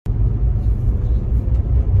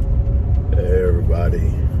everybody.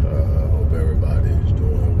 Hope everybody is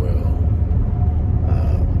doing well.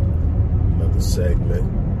 Another segment,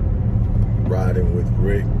 Riding with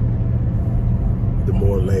Rick. The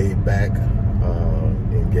more laid back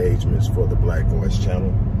engagements for the Black Voice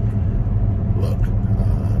channel. Look,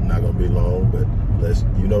 I'm not going to be long, but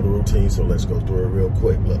you know the routine, so let's go through it real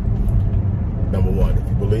quick. Look, number one, if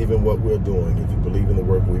you believe in what we're doing, if you believe in the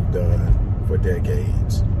work we've done for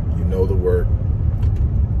decades, you know the work,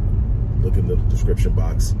 look in the description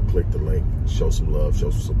box, click the link, show some love,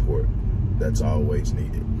 show some support. That's always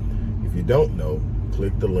needed. If you don't know,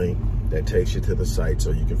 click the link that takes you to the site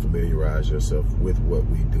so you can familiarize yourself with what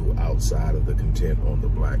we do outside of the content on the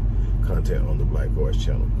Black Voice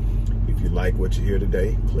channel. If you like what you hear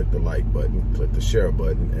today, click the like button, click the share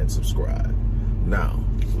button, and subscribe. Now,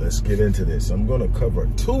 let's get into this. I'm going to cover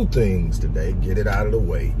two things today, get it out of the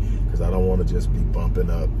way, because I don't want to just be bumping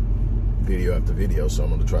up video after video, so I'm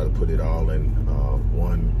going to try to put it all in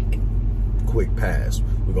one quick pass.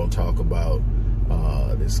 We're going to talk about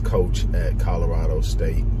this coach at Colorado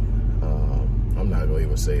State. I'm not going to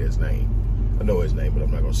even say his name. I know his name, but I'm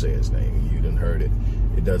not going to say his name. You done heard it.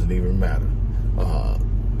 It doesn't even matter.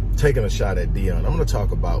 Taking a shot at Deion. I'm going to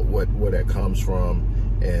talk about where that comes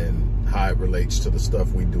from and how it relates to the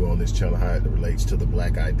stuff we do on this channel, how it relates to the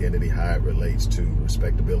Black identity, how it relates to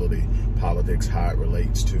respectability, politics, how it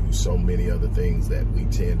relates to so many other things that we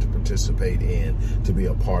tend to participate in to be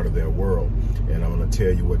a part of their world. And I'm going to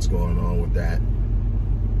tell you what's going on with that.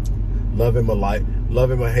 Love him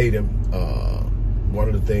or hate him. One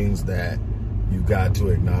of the things that you've got to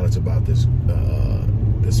acknowledge about this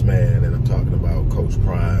man, and I'm talking about Coach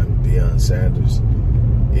Prime, Deion Sanders,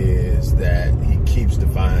 is that he keeps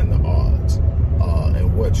defying the odds.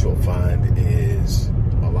 And what you'll find is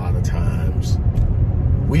a lot of times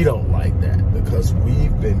we don't like that because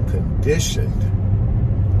we've been conditioned.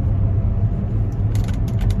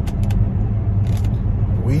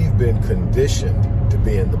 We've been conditioned to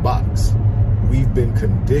be in the box. We've been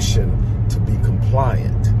conditioned to be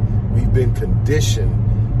compliant. We've been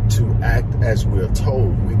conditioned to act as we're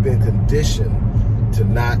told. We've been conditioned to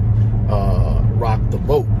not rock the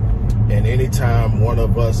boat. And anytime one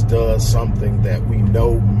of us does something that we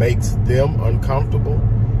know makes them uncomfortable,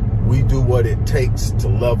 we do what it takes to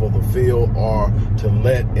level the field or to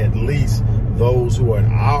let at least those who are in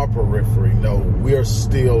our periphery know we're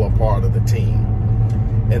still a part of the team.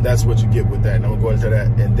 And that's what you get with that. And I'm going to go into that.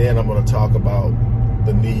 And then I'm going to talk about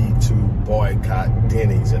the need to boycott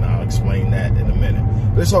Denny's, and I'll explain that in a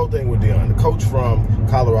minute. This whole thing with Deion, the coach from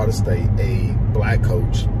Colorado State, a black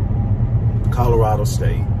coach, Colorado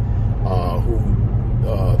State, who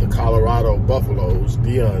the Colorado Buffaloes,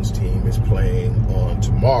 Deion's team, is playing on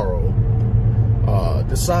tomorrow,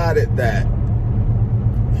 decided that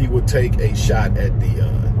he would take a shot at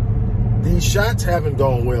Deion. These shots haven't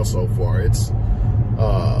gone well so far. It's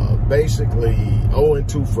basically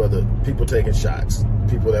 0-2 for the people taking shots.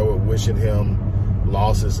 People that were wishing him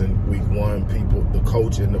losses in week one. The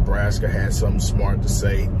coach in Nebraska had something smart to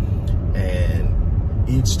say. And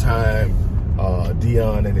each time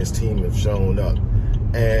Deion and his team have shown up.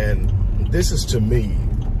 And this is, to me,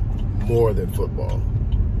 more than football.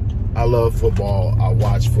 I love football. I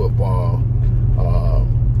watch football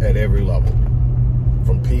at every level.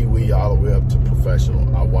 From pee-wee all the way up to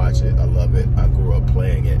professional. I watch it. I love it. I grew up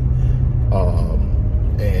playing it.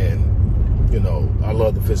 And, you know, I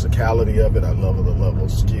love the physicality of it. I love the level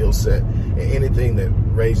of skill set. And anything that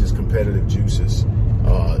raises competitive juices,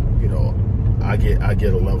 you know, I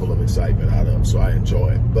get a level of excitement out of. So I enjoy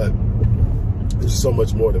it. But there's so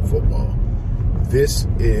much more than football. This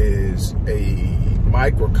is a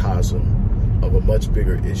microcosm of a much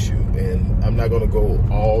bigger issue, and I'm not going to go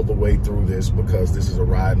all the way through this because this is a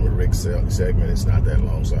Riding with Rick segment. It's not that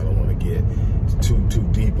long, so I don't want to get too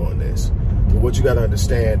deep on this. But what you got to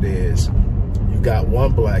understand is you got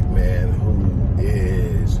one black man who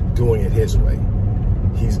is doing it his way.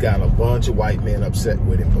 He's got a bunch of white men upset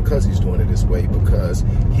with him because he's doing it his way, because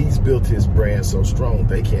he's built his brand so strong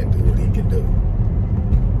they can't do what he can do.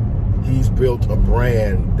 He's built a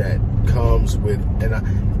brand that comes with,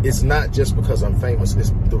 and it's not just because I'm famous, it's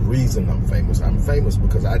the reason I'm famous. I'm famous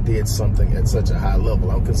because I did something at such a high level.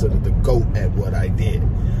 I'm considered the GOAT at what I did.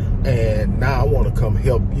 And now I want to come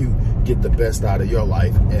help you get the best out of your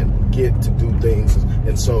life and get to do things.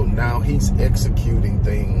 And so now he's executing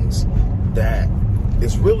things that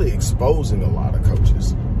is really exposing a lot of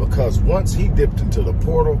coaches. Because once he dipped into the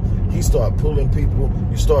portal, he started pulling people.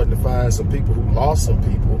 You're starting to find some people who lost some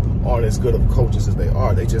people aren't as good of coaches as they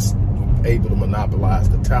are. They just able to monopolize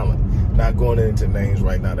the talent. Not going into names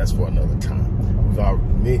right now, that's for another time.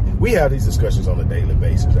 We have these discussions on a daily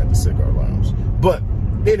basis at the Cigar Lounge. But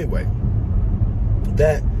anyway,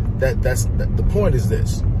 the point is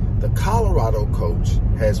this. The Colorado coach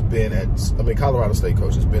has been Colorado State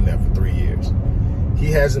coach has been there for 3 years.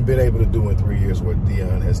 He hasn't been able to do in 3 years what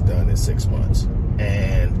Deion has done in 6 months.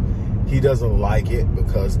 And he doesn't like it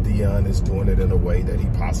because Deion is doing it in a way that he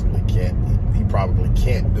possibly can't. He probably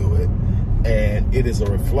can't do it. And it is a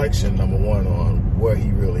reflection, number one, on where he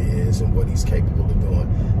really is and what he's capable of doing.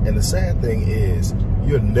 And the sad thing is,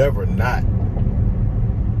 you're never not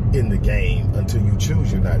in the game until you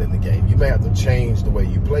choose you're not in the game. You may have to change the way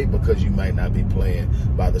you play because you might not be playing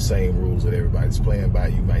by the same rules that everybody's playing by.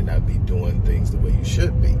 You might not be doing things the way you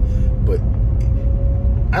should be. But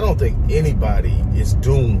I don't think anybody is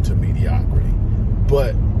doomed to mediocrity.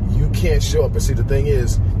 But you can't show up. And see, the thing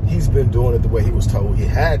is, he's been doing it the way he was told he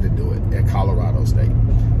had to do it at Colorado State.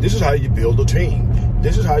 This is how you build a team.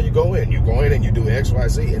 This is how you go in. You go in and you do X, Y,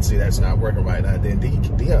 Z, and see that's not working right now. Then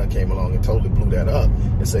Deion came along and totally blew that up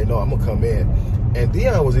and said, no, I'm going to come in. And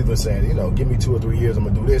Deion was even saying, give me 2 or 3 years, I'm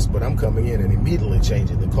going to do this, but I'm coming in and immediately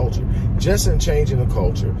changing the culture. Just in changing the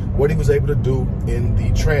culture, what he was able to do in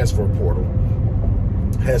the transfer portal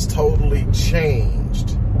has totally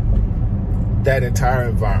changed that entire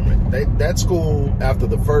environment. That school, after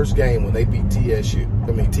the first game when they beat TCU,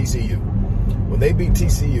 when they beat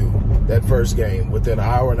TCU that first game, within an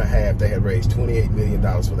hour and a half, they had raised $28 million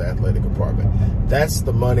for the athletic department. That's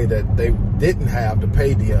the money that they didn't have to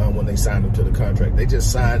pay Deion when they signed him to the contract. They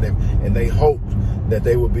just signed him, and they hoped that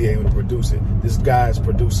they would be able to produce it. This guy's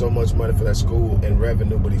produced so much money for that school in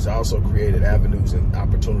revenue, but he's also created avenues and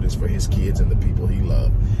opportunities for his kids and the people he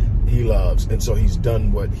loves. And so he's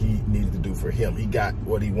done what he needed to do for him. He got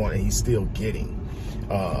what he wanted, and he's still getting.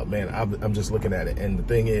 I'm just looking at it. And the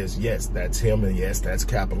thing is, yes, that's him, and yes, that's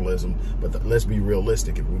capitalism. But let's be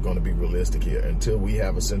realistic if we're going to be realistic here. Until we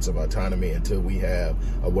have a sense of autonomy, until we have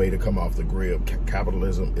a way to come off the grid,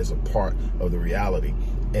 capitalism is a part of the reality.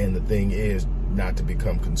 And the thing is not to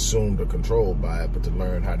become consumed or controlled by it, but to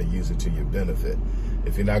learn how to use it to your benefit.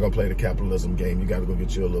 If you're not going to play the capitalism game, you got to go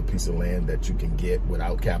get you a little piece of land that you can get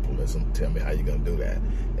without capitalism. Tell me how you're going to do that.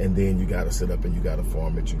 And then you got to sit up and you got to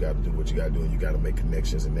farm it. You got to do what you got to do, and you got to make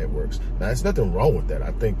connections and networks. Now, there's nothing wrong with that.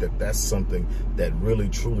 I think that that's something that really,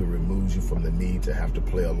 truly removes you from the need to have to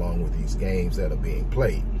play along with these games that are being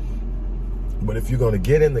played. But if you're going to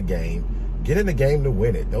get in the game to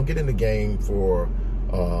win it. Don't get in the game for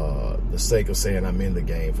the sake of saying I'm in the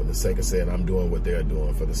game, for the sake of saying I'm doing what they're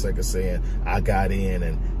doing, for the sake of saying I got in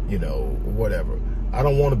and, whatever. I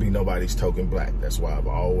don't want to be nobody's token black. That's why I've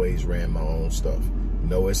always ran my own stuff.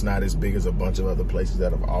 No, it's not as big as a bunch of other places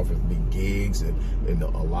that have offered me gigs, and a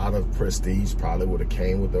lot of prestige probably would have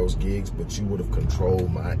came with those gigs, but you would have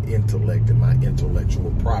controlled my intellect and my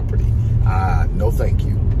intellectual property. No, thank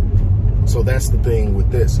you. So that's the thing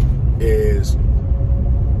with this is,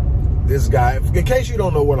 this guy, in case you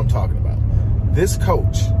don't know what I'm talking about, this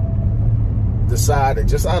coach decided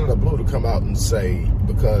just out of the blue to come out and say,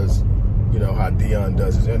 because how Deion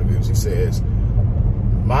does his interviews, he says,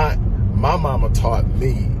 my mama taught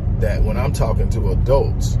me that when I'm talking to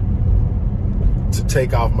adults to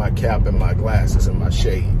take off my cap and my glasses and my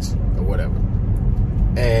shades or whatever.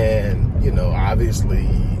 And, obviously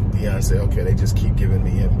Deion said, okay, they just keep giving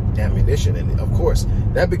me ammunition. And of course,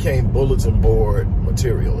 that became bulletin board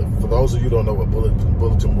material. And for those of you who don't know what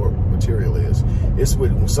bulletin board material is, it's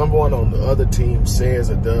when someone on the other team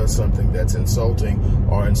says or does something that's insulting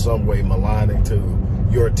or in some way maligning to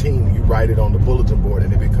your team, you write it on the bulletin board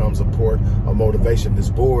and it becomes a motivation. This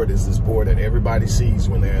board is this board that everybody sees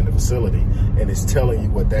when they're in the facility, and it's telling you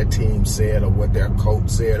what that team said or what their coach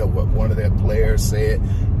said or what one of their players said,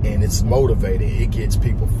 and it's motivating. It gets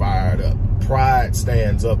people fired up. Pride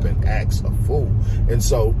stands up and acts a fool. And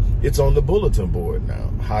so it's on the bulletin board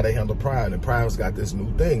now, how they handle pride. And pride's got this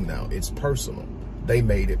new thing now. It's personal. They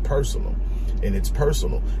made it personal. And it's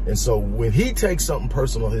personal. And so when he takes something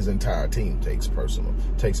personal, his entire team takes it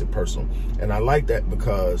personal. And I like that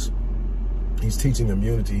because he's teaching them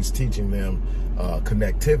unity. He's teaching them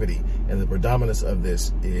connectivity. And the predominance of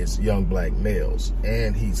this is young black males.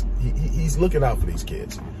 And he's looking out for these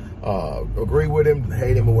kids. Agree with him,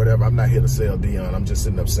 hate him, or whatever. I'm not here to sell Deion. I'm just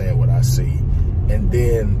sitting up saying what I see. And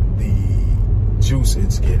then the juice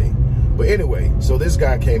it's getting. But anyway, so this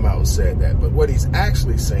guy came out and said that. But what he's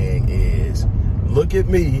actually saying is, look at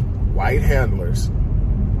me, white handlers.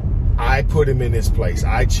 I put him in his place.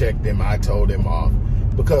 I checked him. I told him off.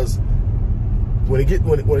 Because when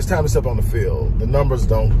it's time to step on the field, the numbers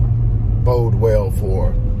don't bode well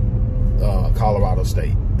for Colorado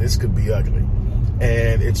State. This could be ugly.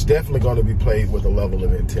 And it's definitely going to be played with a level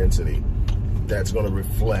of intensity that's going to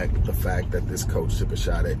reflect the fact that this coach took a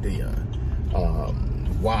shot at Deion.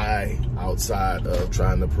 Why, outside of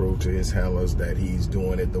trying to prove to his handlers that he's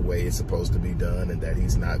doing it the way it's supposed to be done and that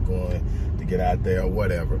he's not going to get out there or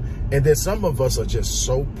whatever. And then some of us are just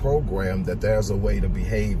so programmed that there's a way to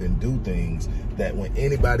behave and do things that when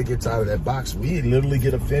anybody gets out of that box, we literally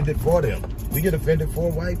get offended for them. We get offended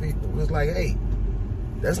for white people. It's like, hey,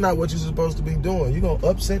 that's not what you're supposed to be doing. You're going to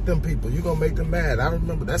upset them people. You're going to make them mad. I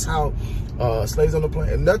remember that's how slaves on the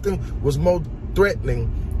planet. And nothing was more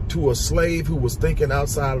threatening to a slave who was thinking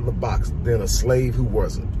outside of the box than a slave who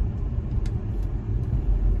wasn't.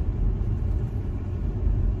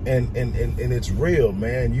 And it's real,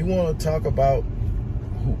 man. You want to talk about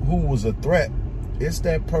who was a threat? It's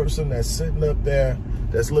that person that's sitting up there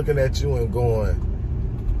that's looking at you and going,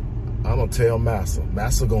 I'm going to tell Massa.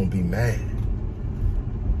 Massa going to be mad.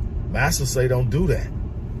 Massa say don't do that.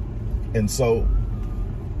 And so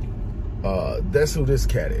that's who this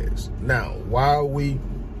cat is. Now, why are we,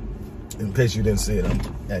 in case you didn't see it, I'm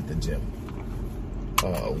at the gym.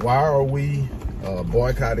 Why are we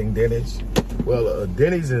boycotting Denny's? Well,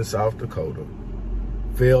 Denny's in South Dakota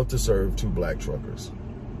failed to serve 2 black truckers.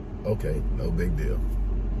 Okay, no big deal.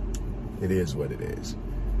 It is what it is.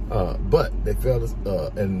 But they failed,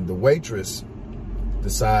 and the waitress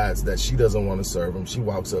decides that she doesn't want to serve them. She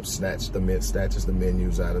walks up, snatches the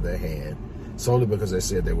menus out of their hand, solely because they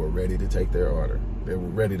said they were ready to take their order. They were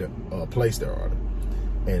ready to place their order.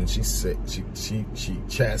 And she said she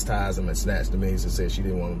chastised them and snatched the menus and said she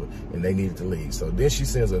didn't want them, and they needed to leave. So then she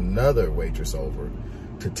sends another waitress over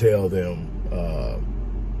to tell them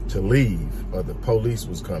to leave, or the police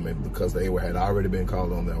was coming because they had already been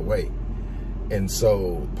called on their way. And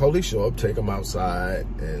so police show up, take them outside,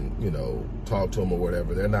 and, you know, talk to them or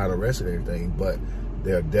whatever. They're not arrested or anything, but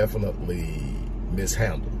they're definitely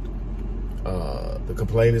mishandled. The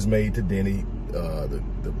complaint is made to Denny. The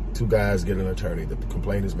 2 guys get an attorney. The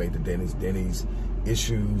complaint is made to Denny's. Denny's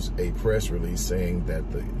issues a press release saying that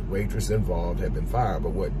the waitress involved had been fired.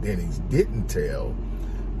 But what Denny's didn't tell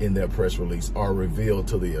in their press release or reveal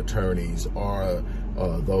to the attorneys or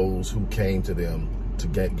those who came to them to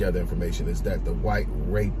gather information is that the white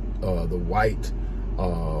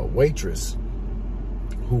waitress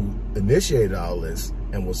who initiated all this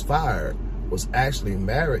and was fired was actually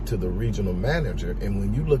married to the regional manager. And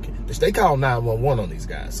when you look at this, they called 911 on these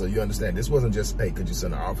guys. So you understand, this wasn't just, hey, could you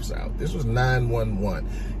send our officer out? This was 911.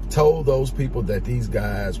 Told those people that these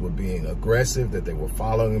guys were being aggressive, that they were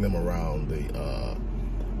following them around the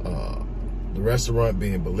restaurant,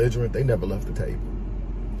 being belligerent. They never left the table.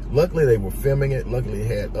 Luckily, they were filming it. Luckily,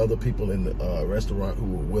 they had other people in the restaurant who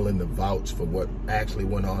were willing to vouch for what actually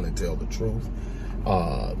went on and tell the truth,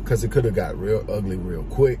 because it could have got real ugly real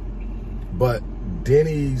quick. But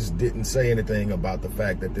Denny's didn't say anything about the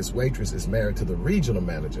fact that this waitress is married to the regional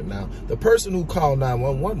manager. Now, the person who called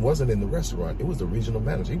 911 wasn't in the restaurant. It was the regional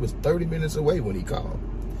manager. He was 30 minutes away when he called.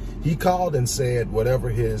 He called and said whatever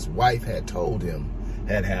his wife had told him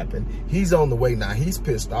had happened. He's on the way now. He's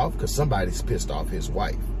pissed off because somebody's pissed off his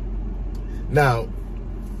wife. Now,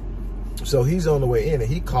 so he's on the way in, and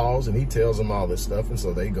he calls and he tells them all this stuff, and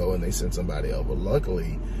so they go and they send somebody over.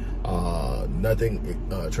 Luckily, nothing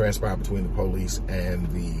transpired between the police and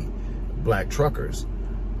the black truckers,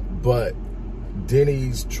 but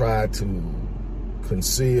Denny's tried to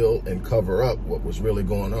conceal and cover up what was really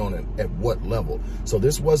going on and at what level. So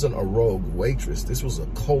this wasn't a rogue waitress. This was a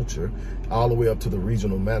culture all the way up to the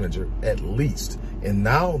regional manager at least. And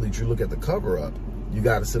now that you look at the cover up, you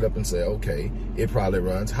got to sit up and say, okay, it probably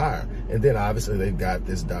runs higher. And then obviously they've got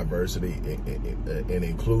this diversity and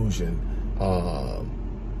inclusion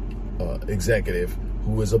executive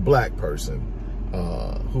who is a black person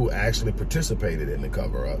who actually participated in the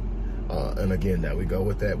cover up. And again, now we go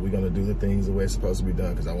with that. We're going to do the things the way it's supposed to be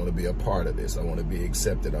done because I want to be a part of this. I want to be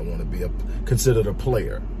accepted. I want to be considered a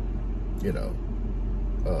player, you know,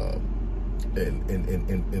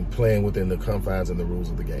 and playing within the confines and the rules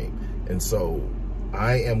of the game. And so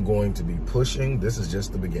I am going to be pushing, this is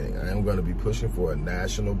just the beginning, I am going to be pushing for a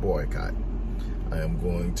national boycott. I am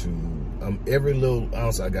going to, every little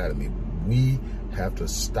ounce I got in me, we have to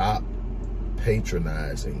stop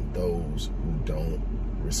patronizing those who don't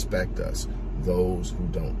respect us, those who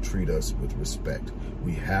don't treat us with respect.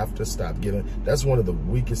 We have to stop giving. That's one of the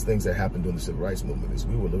weakest things that happened during the civil rights movement is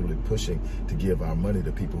we were literally pushing to give our money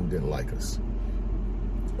to people who didn't like us.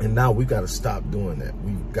 And now we've got to stop doing that.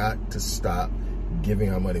 We've got to stop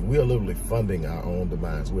giving our money. We are literally funding our own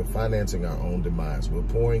demise. We're financing our own demise. We're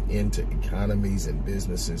pouring into economies and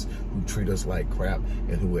businesses who treat us like crap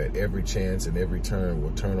and who at every chance and every turn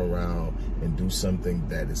will turn around and do something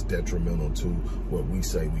that is detrimental to what we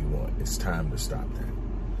say we want. It's time to stop that.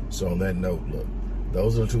 So on that note, look,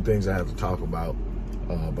 those are the two things I have to talk about.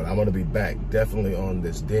 But I'm gonna be back definitely on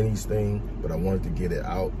this Denny's thing, but I wanted to get it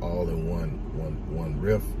out all in one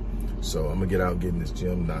riff. So I'm gonna get out, get in this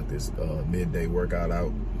gym, knock this midday workout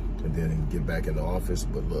out, and then get back in the office.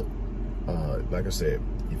 But look, like I said,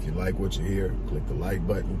 if you like what you hear, click the like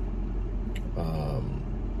button,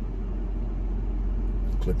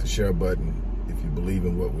 click the share button. If you believe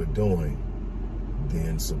in what we're doing,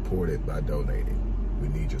 then support it by donating. We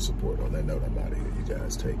need your support. On that note, I'm out of here. You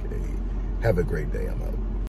guys take it easy. Have a great day. I'm out.